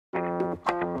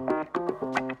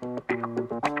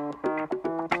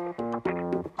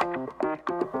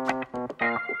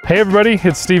Hey everybody,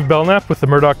 it's Steve Belknap with the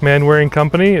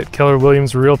Murdock-Man-Waring-Company at Keller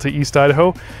Williams Realty East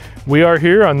Idaho. We are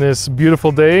here on this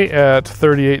beautiful day at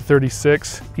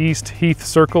 3836 East Heath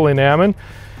Circle in Ammon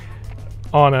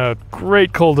on a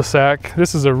great cul-de-sac.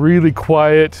 This is a really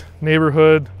quiet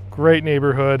neighborhood, great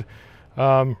neighborhood.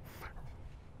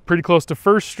 Pretty close to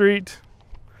 1st Street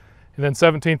and then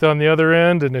 17th on the other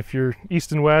end, and if you're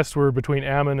east and west, we're between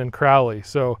Ammon and Crowley.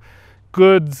 So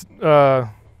good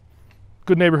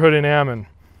neighborhood in Ammon.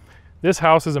 This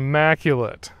house is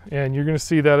immaculate, and you're going to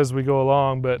see that as we go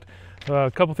along, but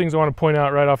a couple things I want to point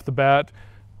out right off the bat.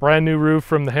 Brand new roof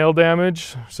from the hail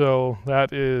damage, so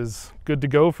that is good to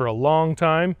go for a long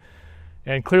time.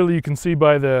 And clearly you can see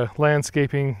by the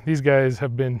landscaping, these guys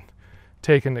have been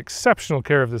taking exceptional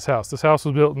care of this house. This house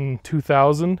was built in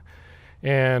 2000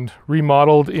 and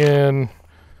remodeled in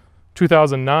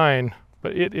 2009,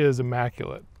 but it is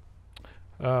immaculate.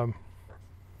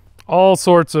 All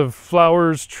sorts of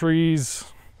flowers, trees.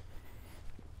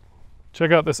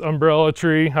 Check out this umbrella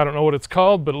tree. I don't know what it's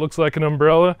called, but it looks like an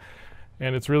umbrella,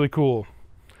 and it's really cool.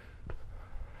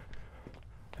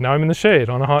 Now I'm in the shade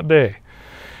on a hot day.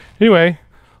 Anyway,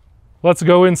 let's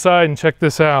go inside and check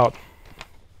this out.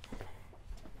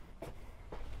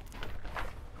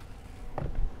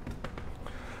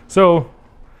 So,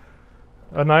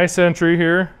 a nice entry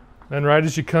here, and right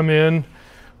as you come in,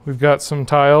 we've got some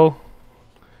tile.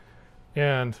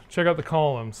 And check out the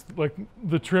columns. Like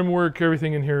the trim work,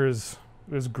 everything in here is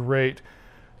great.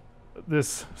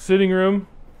 This sitting room,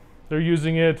 they're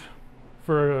using it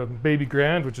for a baby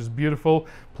grand, which is beautiful.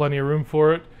 Plenty of room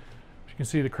for it. You can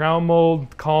see the crown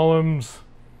mold, columns.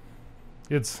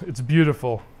 It's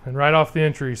beautiful, and right off the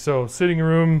entry. So sitting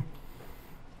room,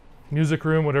 music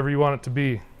room, whatever you want it to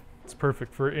be, it's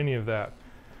perfect for any of that.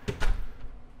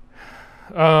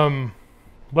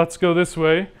 Let's go this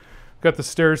way. Got the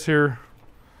stairs here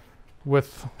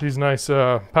with these nice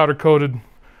powder coated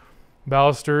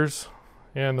balusters,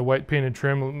 and the white painted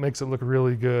trim makes it look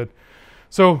really good.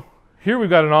 So here we've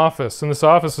got an office, and this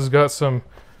office has got some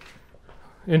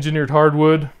engineered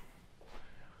hardwood,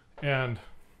 and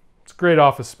it's great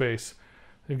office space.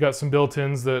 They've got some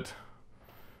built-ins that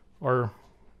are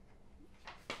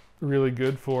really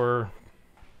good for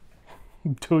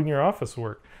doing your office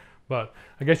work, but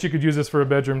I guess you could use this for a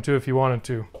bedroom too if you wanted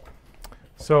to.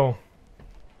 So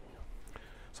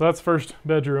that's first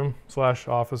bedroom /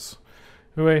 office.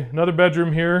 Anyway, another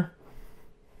bedroom here.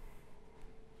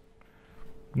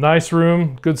 Nice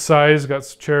room, good size, got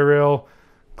some chair rail.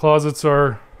 Closets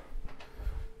are,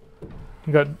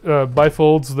 got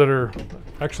bifolds that are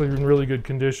actually in really good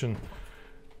condition.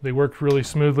 They work really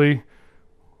smoothly.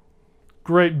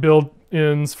 Great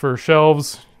built-ins for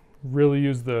shelves. Really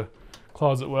use the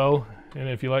closet well. And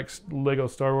if you like Lego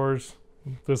Star Wars,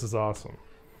 this is awesome.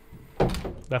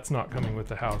 That's not coming with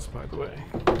the house, by the way.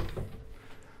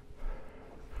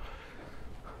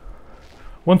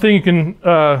 One thing you can,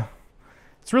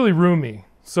 it's really roomy.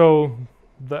 So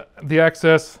the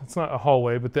access, it's not a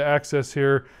hallway, but the access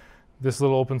here, this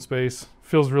little open space,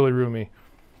 feels really roomy.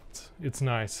 It's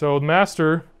nice. So the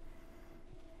master,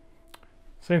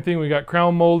 same thing, we got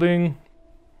crown molding,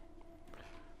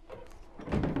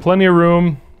 plenty of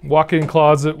room, walk-in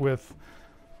closet with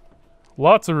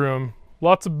lots of room.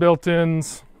 Lots of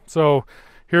built-ins. So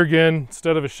here again,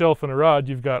 instead of a shelf and a rod,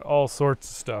 you've got all sorts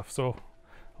of stuff. So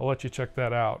I'll let you check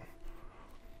that out.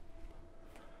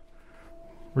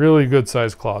 Really good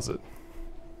sized closet.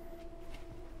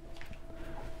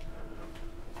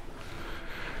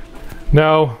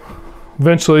 Now,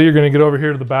 eventually you're going to get over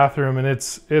here to the bathroom, and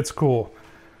it's cool.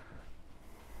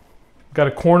 Got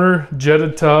a corner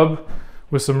jetted tub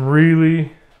with some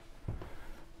really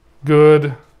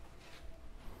good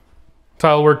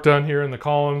tile work done here in the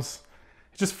columns.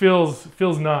 It just feels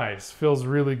nice, feels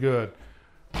really good.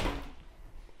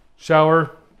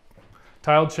 Shower,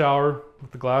 tiled shower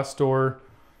with the glass door,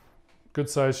 good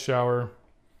sized shower,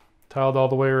 tiled all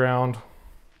the way around.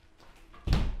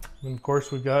 And of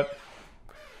course we've got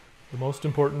the most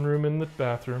important room in the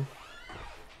bathroom.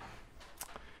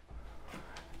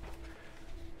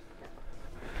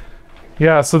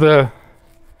 Yeah, so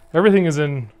everything is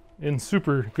in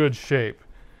super good shape.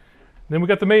 Then we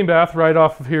got the main bath right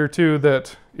off of here too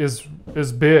that is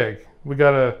big. We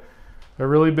got a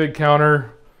really big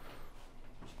counter,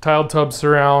 tiled tub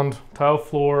surround, tile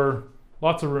floor,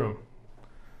 lots of room.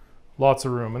 Lots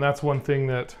of room. And that's one thing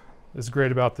that is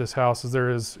great about this house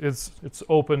is it's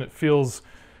open, it feels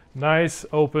nice,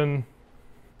 open,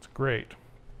 it's great.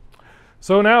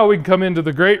 So now we can come into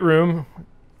the great room,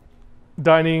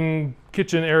 dining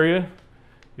kitchen area.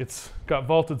 It's got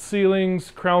vaulted ceilings,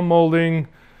 crown molding,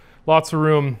 lots of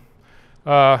room.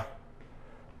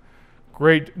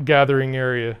 Great gathering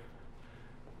area.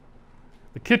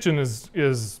 The kitchen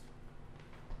is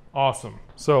awesome.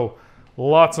 So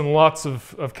lots and lots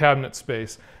of cabinet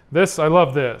space. This, I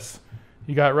love this.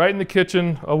 You got right in the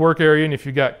kitchen a work area, and if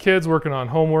you got kids working on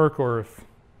homework or if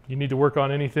you need to work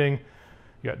on anything,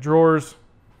 you got drawers,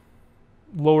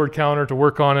 lowered counter to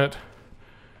work on it,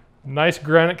 nice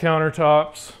granite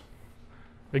countertops.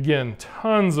 Again,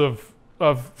 tons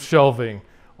of shelving.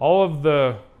 All of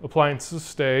the appliances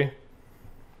stay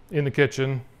in the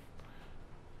kitchen,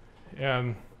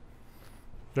 and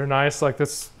they're nice. Like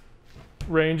this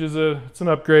range is it's an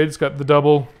upgrade. It's got the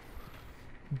double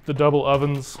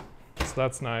ovens, so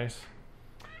that's nice.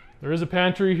 There is a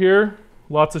pantry here,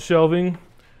 lots of shelving.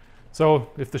 So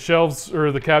if the shelves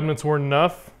or the cabinets weren't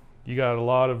enough, you got a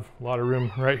lot of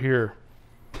room right here.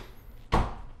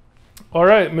 All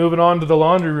right, moving on to the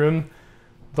laundry room.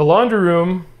 The laundry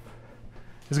room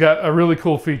has got a really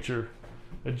cool feature,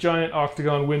 a giant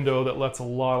octagon window that lets a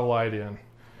lot of light in,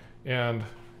 and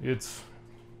it's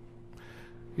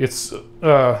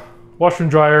washer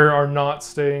and dryer are not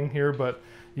staying here, but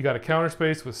you got a counter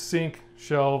space with sink,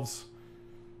 shelves,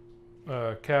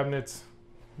 cabinets,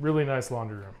 really nice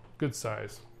laundry room, good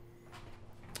size.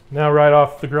 Now right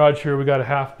off the garage here we got a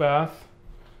half bath,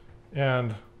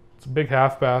 and it's a big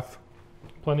half bath,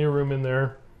 plenty of room in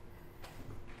there,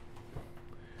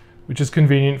 which is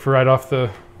convenient for right off the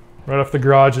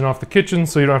garage and off the kitchen,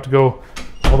 so you don't have to go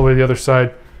all the way to the other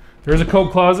side. There's a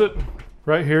coat closet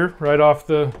right here, right off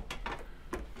the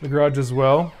garage as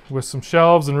well, with some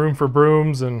shelves and room for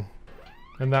brooms and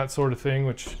that sort of thing,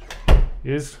 which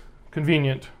is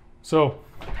convenient. So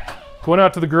going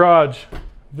out to the garage,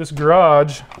 this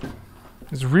garage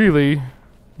is really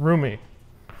roomy.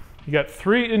 You got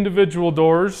 3 individual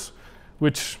doors,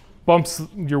 which bumps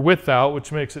your width out,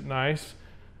 which makes it nice.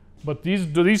 But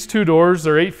these 2 doors,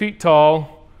 they're 8 feet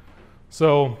tall,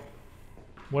 so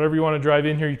whatever you want to drive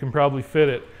in here, you can probably fit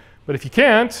it. But if you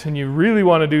can't, and you really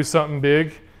want to do something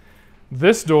big,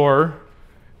 this door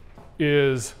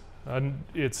is,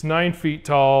 it's 9 feet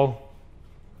tall.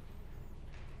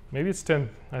 Maybe it's 10,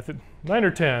 I think 9 or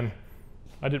 10.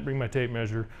 I didn't bring my tape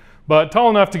measure. But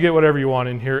tall enough to get whatever you want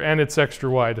in here, and it's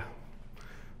extra wide.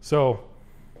 So,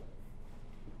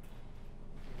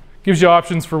 gives you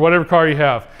options for whatever car you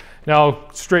have. Now,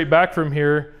 straight back from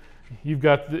here, you've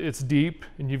got, it's deep,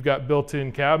 and you've got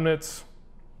built-in cabinets,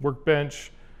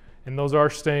 workbench, and those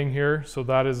are staying here, so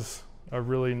that is a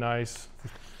really nice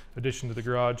addition to the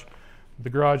garage. The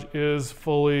garage is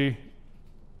fully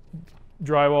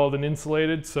drywalled and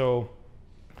insulated, so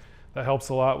that helps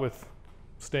a lot with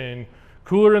staying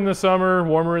cooler in the summer,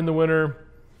 warmer in the winter,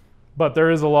 but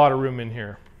there is a lot of room in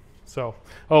here. So,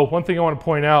 oh, one thing I want to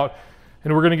point out,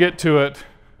 and we're going to get to it,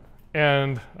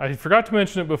 and I forgot to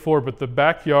mention it before, but the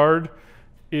backyard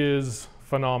is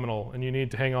phenomenal, and you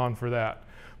need to hang on for that.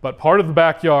 But part of the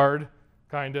backyard,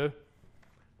 kinda,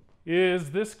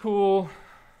 is this cool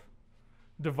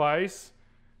device.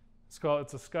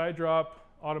 It's a SkyDrop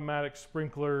automatic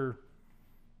sprinkler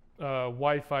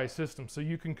Wi-Fi system. So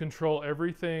you can control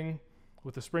everything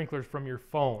with the sprinklers from your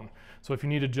phone. So if you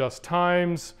need to adjust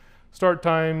times, start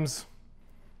times,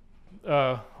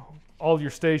 all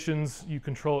your stations, you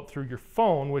control it through your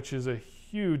phone, which is a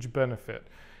huge benefit.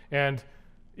 And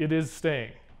it is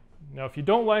staying. Now, if you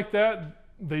don't like that,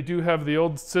 they do have the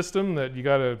old system that you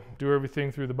got to do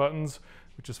everything through the buttons,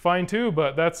 which is fine too,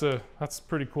 but that's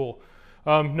pretty cool.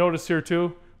 Notice here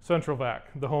too, central vac.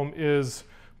 The home is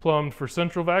plumbed for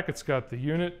central vac. It's got the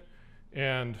unit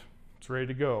and it's ready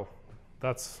to go.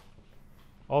 That's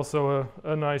also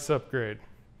a nice upgrade.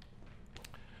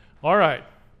 All right.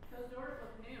 Those doors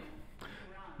look new.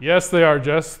 Yes, they are,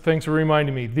 Jess. Thanks for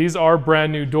reminding me. These are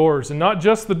brand new doors, and not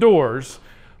just the doors,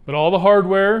 but all the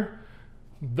hardware,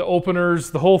 the openers,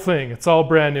 the whole thing. It's all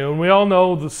brand new. And we all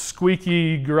know the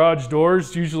squeaky garage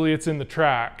doors, usually it's in the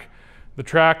track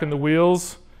and the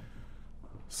wheels.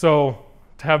 So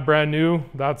to have brand new,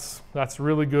 that's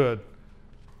really good.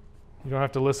 You don't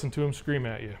have to listen to them scream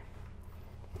at you.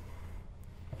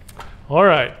 All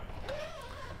right.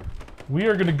 We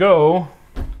are going to go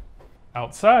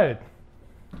outside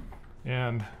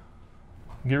and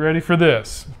get ready for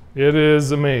this. It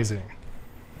is amazing.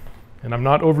 And I'm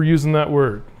not overusing that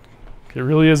word. It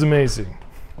really is amazing.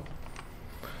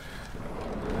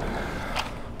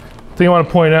 The thing I want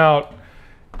to point out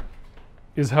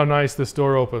is how nice this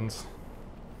door opens.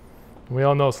 We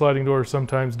all know sliding doors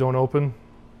sometimes don't open.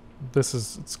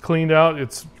 It's cleaned out,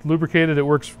 it's lubricated, it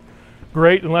works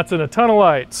great and lets in a ton of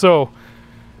light. So,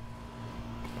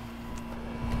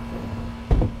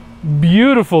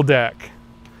 beautiful deck.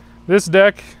 This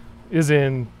deck is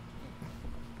in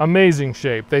amazing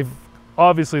shape. They've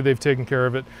obviously they've taken care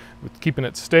of it with keeping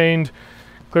it stained,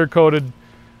 clear coated,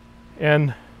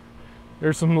 and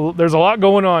there's a lot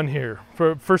going on here.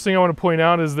 First thing I want to point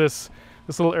out is this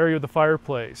little area with the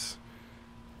fireplace.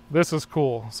 This is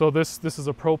cool. So this is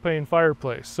a propane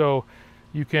fireplace. So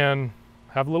you can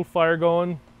have a little fire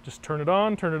going, just turn it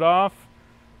on, turn it off.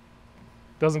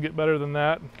 Doesn't get better than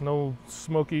that. No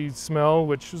smoky smell,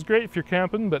 which is great if you're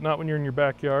camping, but not when you're in your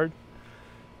backyard.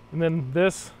 And then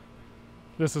this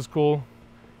is cool.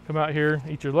 Come out here,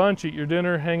 eat your lunch, eat your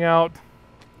dinner, hang out.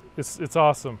 It's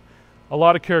awesome. A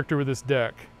lot of character with this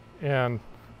deck, and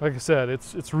like I said,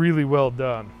 it's really well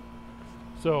done.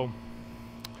 So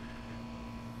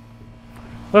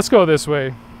let's go this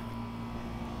way.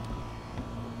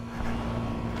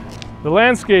 The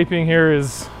landscaping here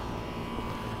is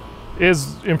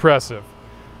impressive.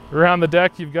 Around the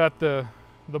deck you've got the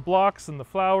blocks and the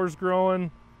flowers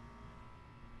growing.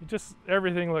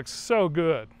 Everything looks so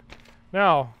good.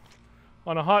 Now,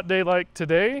 on a hot day like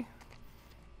today,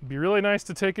 it'd be really nice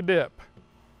to take a dip.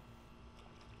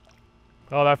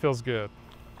 Oh, that feels good.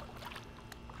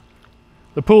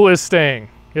 The pool is staying.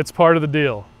 It's part of the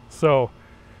deal. So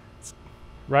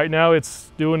right now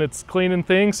it's doing its cleaning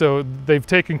thing, so they've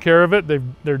taken care of it.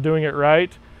 They're doing it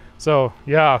right. So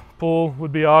yeah, pool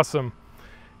would be awesome.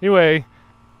 Anyway,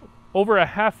 over a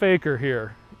half acre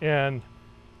here and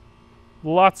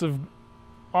lots of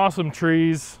awesome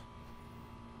trees.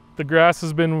 The grass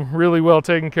has been really well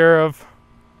taken care of.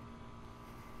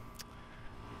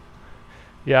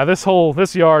 Yeah,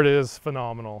 this yard is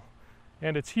phenomenal,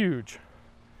 and it's huge.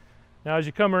 Now as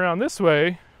you come around this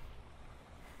way,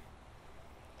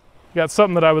 you got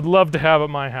something that I would love to have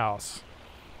at my house.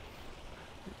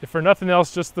 If for nothing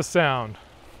else, just the sound.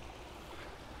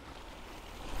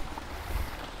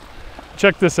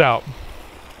 Check this out.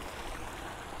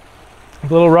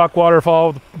 Little rock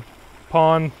waterfall with a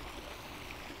pond.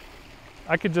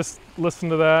 I could just listen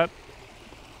to that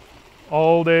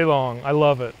all day long. I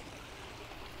love it.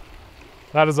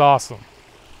 That is awesome.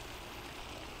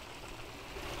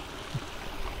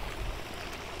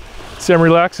 See, I'm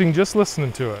relaxing just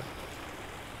listening to it.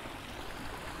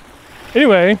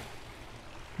 Anyway,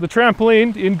 the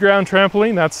trampoline, in-ground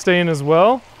trampoline, that's staying as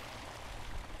well.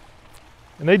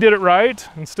 And they did it right.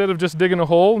 Instead of just digging a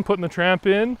hole and putting the tramp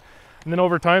in, and then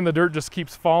over time the dirt just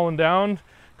keeps falling down,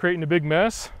 creating a big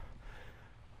mess.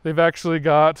 They've actually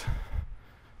got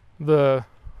the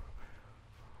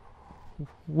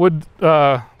wood,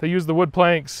 they use the wood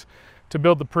planks to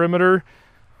build the perimeter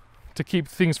to keep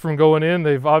things from going in.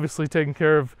 They've obviously taken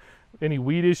care of any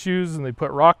weed issues, and they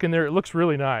put rock in there. It looks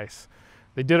really nice.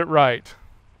 They did it right,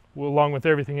 along with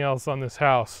everything else on this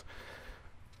house.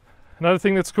 Another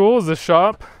thing that's cool is this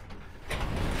shop.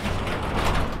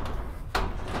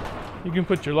 You can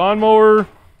put your lawnmower,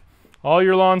 all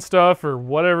your lawn stuff, or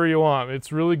whatever you want.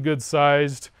 It's really good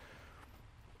sized.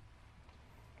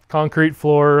 Concrete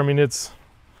floor. I mean, this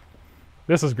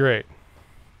is great.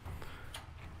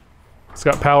 It's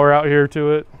got power out here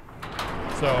to it.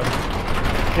 So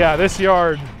yeah, this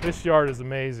yard is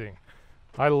amazing.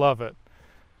 I love it.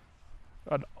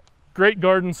 A great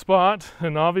garden spot,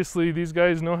 and obviously these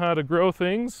guys know how to grow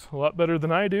things a lot better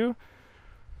than I do.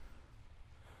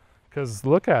 Because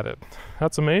look at it,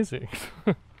 that's amazing.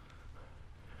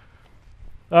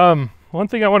 One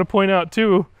thing I want to point out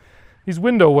too, these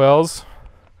window wells.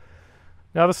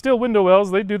 Now the steel window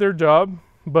wells, they do their job,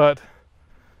 but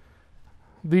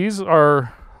these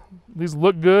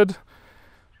look good.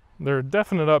 They're a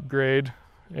definite upgrade,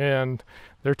 and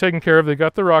they're taken care of. They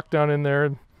got the rock down in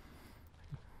there.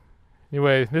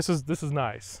 Anyway, this is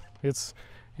nice. It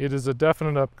is a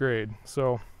definite upgrade.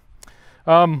 So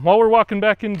while we're walking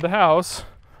back into the house,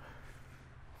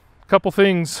 a couple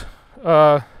things.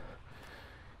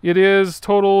 It is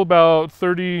total about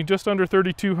just under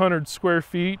 3,200 square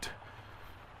feet,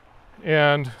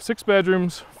 and 6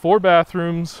 bedrooms, 4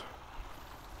 bathrooms.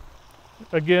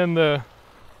 Again, the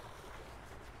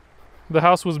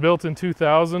house was built in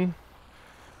 2000,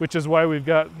 which is why we've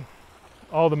got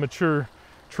all the mature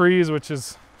trees, which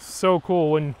is so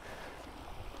cool.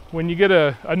 When you get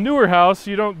a newer house,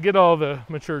 you don't get all the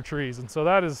mature trees, and so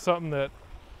that is something that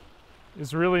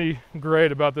is really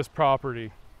great about this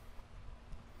property,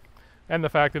 and the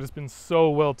fact that it's been so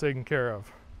well taken care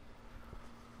of.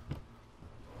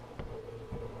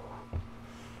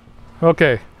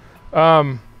 Okay,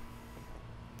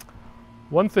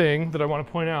 one thing that I want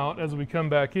to point out as we come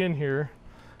back in here,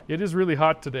 it is really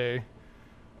hot today,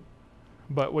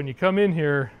 but when you come in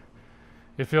here,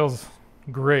 it feels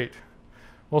great.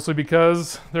 Mostly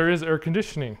because there is air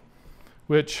conditioning,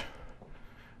 which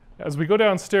as we go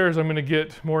downstairs, I'm going to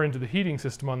get more into the heating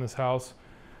system on this house.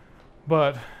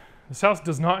 But this house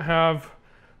does not have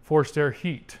forced air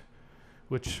heat,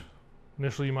 which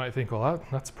initially you might think, well,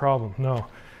 that's a problem. No,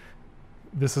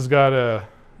 this has got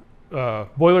a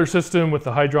boiler system with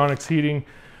the hydronics heating,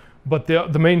 but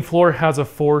the main floor has a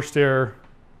forced air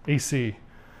AC.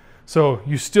 So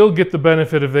you still get the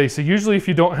benefit of AC. Usually if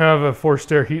you don't have a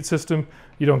forced air heat system,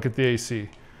 you don't get the AC,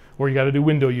 or you got to do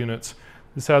window units.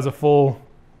 This has a full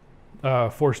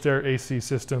forced air AC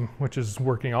system, which is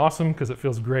working awesome because it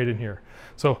feels great in here.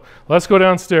 So let's go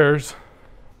downstairs.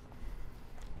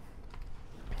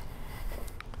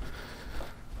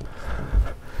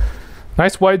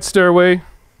 Nice wide stairway.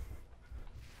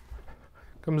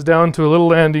 Comes down to a little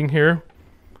landing here.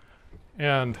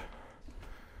 And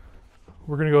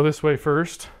we're going to go this way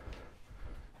first.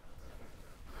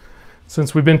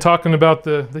 Since we've been talking about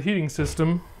the heating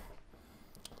system,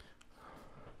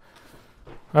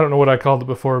 I don't know what I called it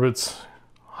before, but it's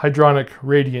hydronic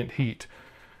radiant heat.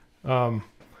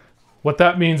 What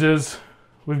that means is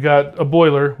we've got a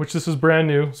boiler, which this is brand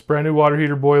new. It's a brand new water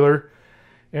heater boiler.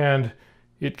 And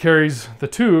it carries the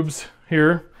tubes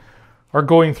here are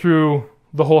going through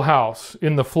the whole house.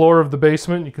 In the floor of the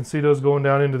basement, you can see those going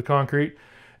down into the concrete.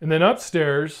 And then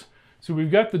upstairs, so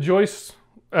we've got the joists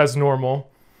as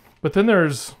normal, but then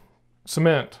there's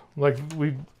cement. Like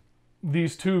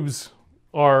these tubes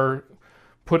are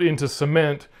put into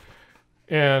cement,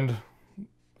 and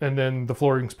then the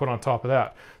flooring's put on top of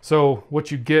that. So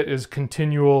what you get is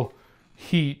continual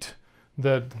heat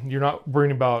that you're not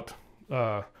worrying about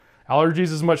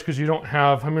allergies as much, because you don't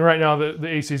have, I mean, right now the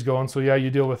AC's going, so yeah,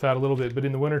 you deal with that a little bit, but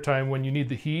in the wintertime when you need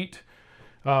the heat,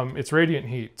 it's radiant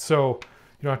heat. So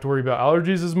you don't have to worry about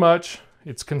allergies as much.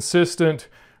 It's consistent.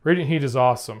 Radiant heat is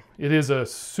awesome. It is a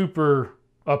super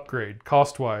upgrade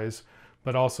cost-wise,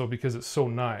 but also because it's so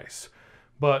nice.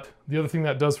 But the other thing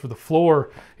that does for the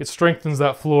floor, it strengthens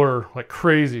that floor like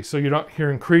crazy. So you're not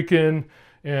hearing creaking,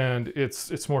 and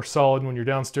it's more solid. When you're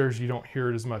downstairs, you don't hear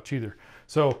it as much either.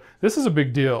 So this is a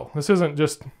big deal. This isn't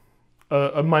just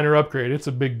a minor upgrade. It's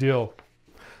a big deal.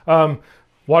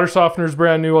 Water softener is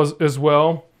brand new as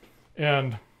well.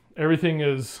 And everything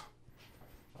is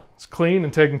clean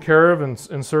and taken care of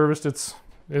and serviced.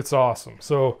 It's awesome.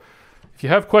 So if you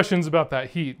have questions about that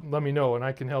heat, let me know and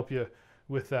I can help you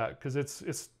with that, because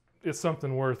it's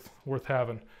something worth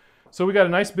having. So we got a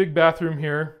nice big bathroom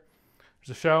here.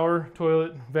 There's a shower,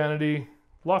 toilet, vanity,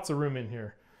 lots of room in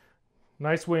here.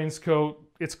 Nice wainscot.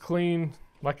 It's clean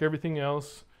like everything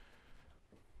else.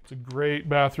 It's a great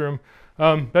bathroom.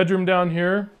 Bedroom down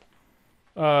here.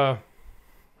 I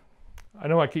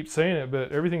know I keep saying it,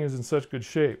 but everything is in such good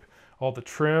shape. All the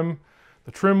trim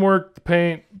work, the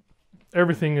paint,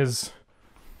 everything is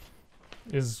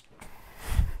I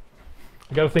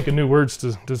got to think of new words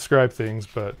to describe things,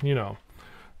 but you know,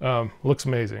 looks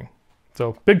amazing.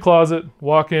 So big closet,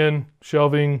 walk in,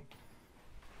 shelving,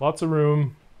 lots of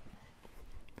room.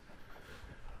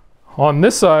 On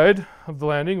this side of the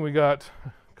landing, we got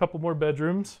a couple more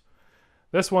bedrooms.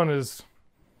 This one is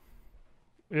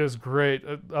great.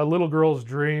 A little girl's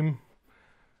dream.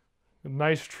 A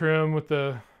nice trim with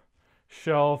the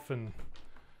shelf, and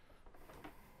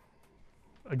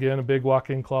again, a big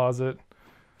walk-in closet.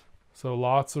 So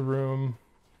lots of room,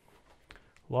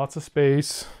 lots of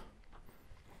space.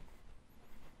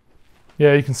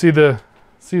 Yeah, you can see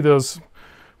those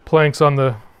planks on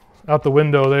out the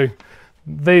window.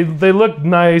 They look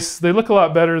nice. They look a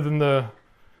lot better than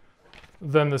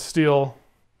the steel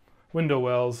window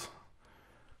wells.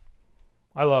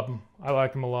 I love them. I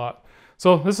like them a lot.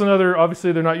 So this is another,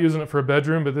 obviously they're not using it for a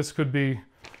bedroom, but this could be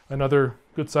another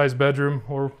good sized bedroom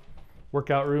or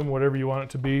workout room, whatever you want it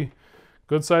to be.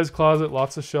 Good sized closet,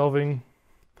 lots of shelving.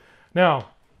 Now,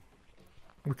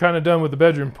 we're kind of done with the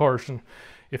bedroom portion.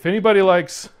 If anybody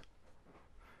likes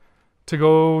to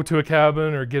go to a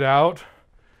cabin or get out,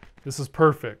 this is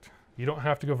perfect. You don't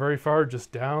have to go very far,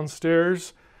 just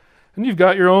downstairs, and you've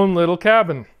got your own little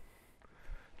cabin.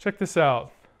 Check this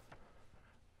out.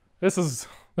 This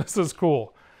is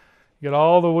cool. You got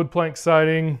all the wood plank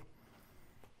siding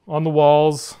on the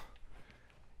walls.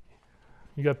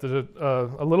 You got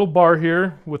a little bar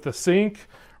here with a sink,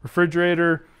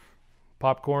 refrigerator,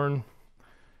 popcorn,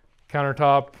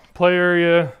 countertop, play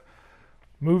area,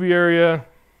 movie area.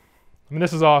 I mean,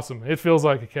 this is awesome. It feels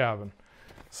like a cabin.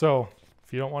 So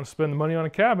if you don't want to spend the money on a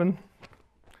cabin,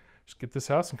 just get this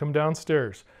house and come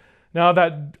downstairs. Now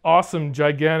that awesome,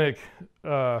 gigantic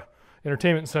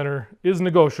entertainment center is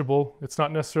negotiable. It's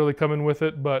not necessarily coming with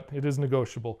it, but it is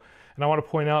negotiable. And I want to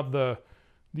point out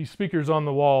these speakers on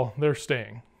the wall, they're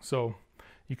staying. So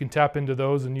you can tap into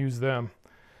those and use them.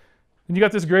 And you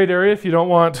got this great area if you don't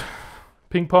want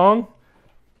ping pong.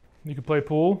 You can play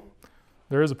pool.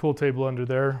 There is a pool table under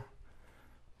there,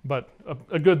 but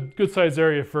a good size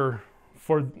area for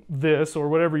this or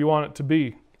whatever you want it to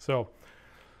be. So,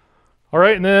 all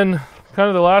right, and then kind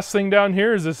of the last thing down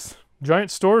here is this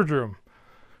giant storage room.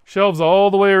 Shelves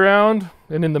all the way around,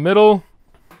 and in the middle,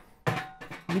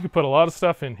 you could put a lot of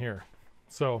stuff in here.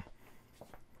 So,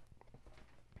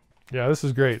 yeah, this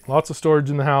is great. Lots of storage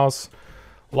in the house,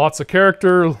 lots of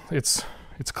character. It's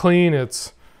clean.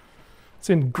 It's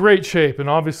in great shape, and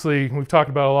obviously we've talked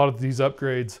about a lot of these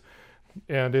upgrades,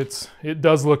 and it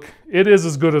is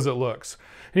as good as it looks.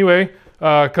 Anyway,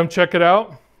 come check it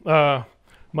out.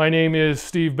 My name is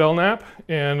Steve Belknap,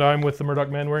 and I'm with the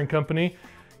Murdock Man Wearing Company.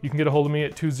 You can get a hold of me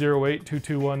at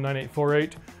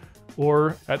 208-221-9848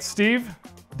 or at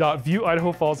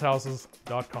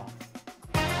steve.viewidahofallshouses.com.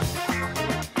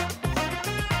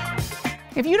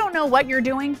 If you don't know what you're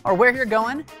doing or where you're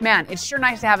going, man, it's sure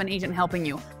nice to have an agent helping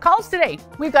you. Call us today.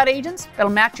 We've got agents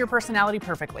that'll match your personality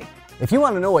perfectly. If you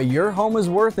want to know what your home is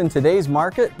worth in today's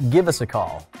market, give us a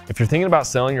call. If you're thinking about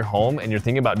selling your home and you're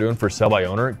thinking about doing for sale by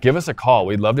owner, give us a call.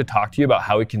 We'd love to talk to you about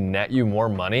how we can net you more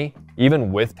money,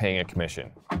 even with paying a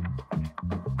commission.